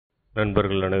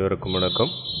நண்பர்கள் அனைவருக்கும்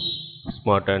வணக்கம்.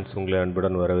 ஸ்மார்ட் ஹேண்ட்ஸ் உங்களை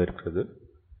அன்புடன் வரவேற்கிறது.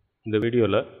 இந்த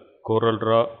வீடியோவில்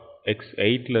Coreldraw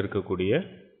X8 இருக்கக்கூடிய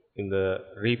இந்த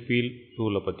Repel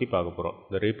டூலை பற்றி பார்க்க போகிறோம்.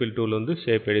 இந்த Repel டூல் வந்து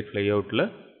ஷேப் எடிட் லேஅவுட்டில்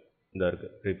இந்த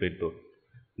இருக்குது Repel டூல்.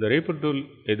 இந்த Repel டூல்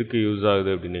எதுக்கு யூஸ்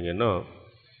ஆகுது அப்படின்னீங்கன்னா,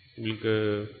 உங்களுக்கு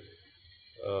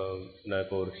நான்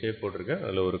இப்போ ஒரு ஷேப் போட்டிருக்கேன்,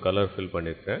 அதில் ஒரு கலர் ஃபில்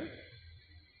பண்ணியிருக்கேன்.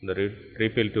 இந்த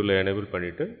Repel டூலை எனேபிள்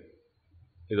பண்ணிவிட்டு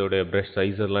இதோடைய ப்ரஷ்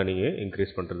சைஸெல்லாம் நீங்கள்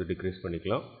இன்க்ரீஸ் பண்ணுறது டிக்ரீஸ்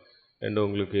பண்ணிக்கலாம். அண்ட்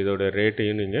உங்களுக்கு இதோட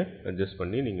ரேட்டையும் நீங்கள் அட்ஜஸ்ட்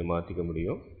பண்ணி நீங்கள் மாற்றிக்க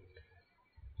முடியும்.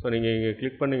 ஸோ நீங்கள் இங்கே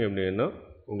கிளிக் பண்ணிங்க அப்படின்னா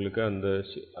உங்களுக்கு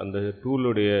அந்த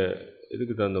டூலுடைய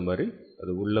இதுக்கு தகுந்த மாதிரி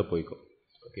அது உள்ளே போய்க்கும்.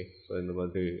 ஓகே, ஸோ இந்த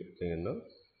மாதிரி வச்சிங்கன்னா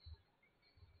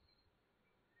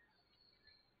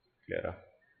கிளியரா.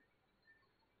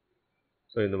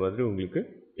 ஸோ இந்த மாதிரி உங்களுக்கு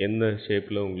எந்த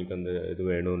ஷேப்பில் உங்களுக்கு அந்த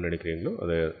இது வேணும்னு நினைக்கிறீங்களோ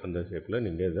அதை அந்த ஷேப்பில்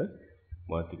நீங்கள் இதை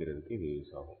மாற்றிக்கிறதுக்கு இது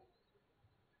யூஸ் ஆகும்.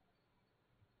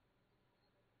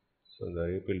 ஸோ இந்த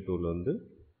Repel டூல் வந்து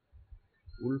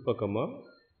உள்பக்கமாக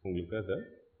உங்களுக்கு அதை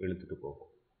இழுத்துட்டு போகும்.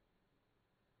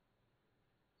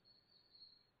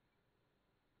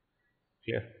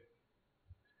 கிளியர்.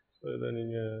 ஸோ இதை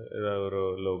நீங்கள் ஏதாவது ஒரு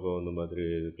லோகோ அந்த மாதிரி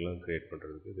இதுக்கெல்லாம் க்ரியேட்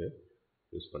பண்ணுறதுக்கு இதை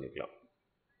யூஸ் பண்ணிக்கலாம்.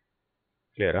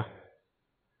 கிளியரா.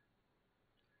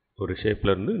 ஒரு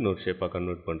ஷேப்லேருந்து இன்னொரு ஷேப்பாக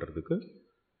கன்வெர்ட் பண்ணுறதுக்கு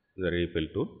இந்த Repel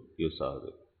டூல் யூஸ் ஆகுது.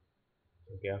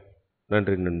 ஓகே,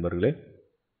 நன்றி நண்பர்களே.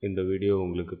 இந்த வீடியோ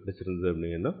உங்களுக்கு பிடிச்சிருந்தது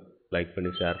அப்படின்னா லைக் பண்ணி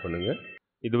ஷேர் பண்ணுங்கள்.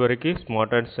 இதுவரைக்கும்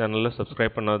ஸ்மார்ட் ஹேண்ட்ஸ் சேனலில்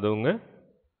சப்ஸ்கிரைப் பண்ணாதவங்க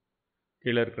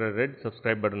கீழே இருக்கிற ரெட்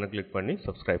சப்ஸ்கிரைப் பட்டனை கிளிக் பண்ணி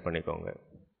சப்ஸ்கிரைப் பண்ணிக்கோங்க.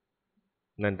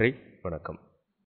 நன்றி, வணக்கம்.